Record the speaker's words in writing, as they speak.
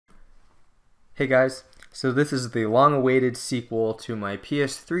Hey guys, so this is the long-awaited sequel to my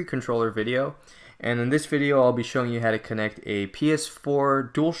PS3 controller video, and in this video I'll be showing you how to connect a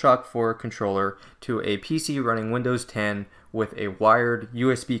PS4 DualShock 4 controller to a PC running Windows 10 with a wired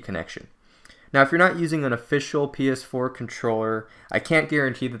USB connection. Now if you're not using an official PS4 controller, I can't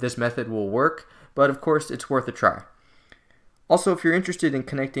guarantee that this method will work, but of course it's worth a try. Also, if you're interested in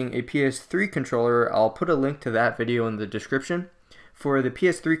connecting a PS3 controller, I'll put a link to that video in the description. For the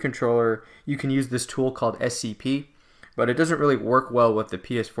PS3 controller, you can use this tool called SCP, but it doesn't really work well with the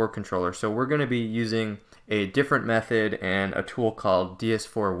PS4 controller, so we're going to be using a different method and a tool called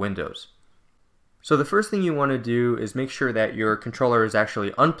DS4 Windows. So the first thing you want to do is make sure that your controller is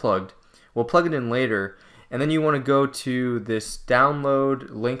actually unplugged. We'll plug it in later, and then you want to go to this download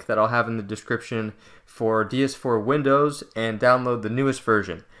link that I'll have in the description for DS4 Windows and download the newest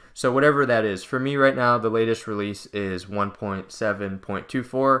version. So whatever that is. For me right now, the latest release is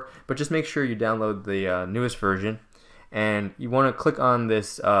 1.7.24, but just make sure you download the newest version. And you want to click on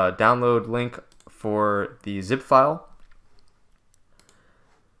this download link for the zip file.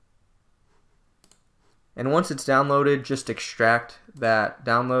 And once it's downloaded, just extract that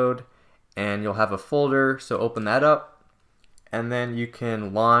download and you'll have a folder, so open that up. And then you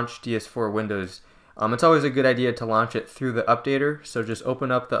can launch DS4 Windows. It's always a good idea to launch it through the updater, so just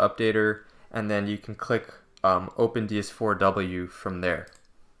open up the updater and then you can click Open DS4W from there.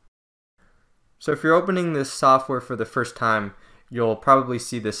 So if you're opening this software for the first time, you'll probably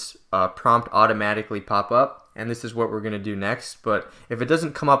see this prompt automatically pop up, and this is what we're going to do next. But if it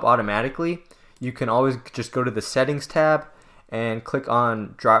doesn't come up automatically, you can always just go to the Settings tab and click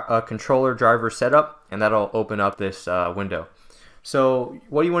on Controller Driver Setup, and that'll open up this window. So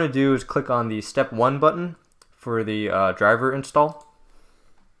what you want to do is click on the Step 1 button for the driver install.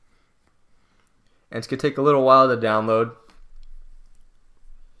 And it's going to take a little while to download.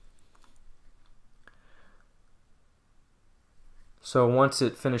 So once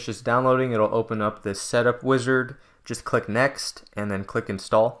it finishes downloading, it'll open up this setup wizard. Just click Next and then click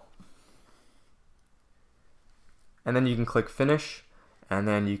Install. And then you can click Finish, and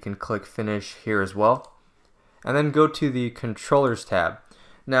then you can click Finish here as well. And then go to the Controllers tab.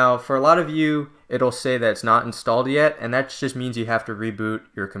 Now for a lot of you, it'll say that it's not installed yet, and that just means you have to reboot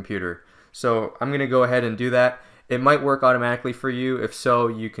your computer. So I'm going to go ahead and do that. It might work automatically for you. If so,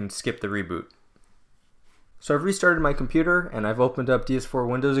 you can skip the reboot. So I've restarted my computer and I've opened up DS4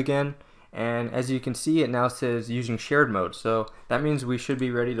 Windows again, and as you can see, it now says using shared mode. So that means we should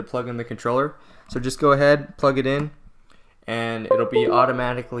be ready to plug in the controller. So just go ahead, plug it in, and it'll be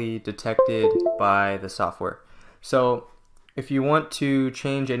automatically detected by the software. So if you want to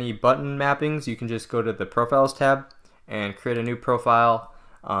change any button mappings, you can just go to the Profiles tab and create a new profile,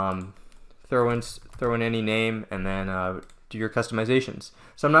 throw in any name, and then do your customizations.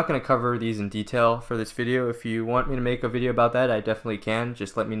 So I'm not going to cover these in detail for this video. If you want me to make a video about that, I definitely can.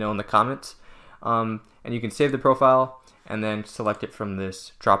 Just let me know in the comments. And you can save the profile and then select it from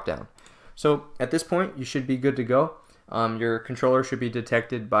this drop down. So at this point, you should be good to go. Your controller should be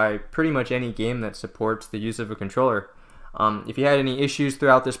detected by pretty much any game that supports the use of a controller. If you had any issues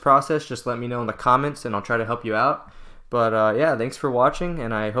throughout this process, just let me know in the comments and I'll try to help you out. But yeah, thanks for watching,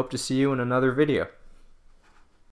 and I hope to see you in another video.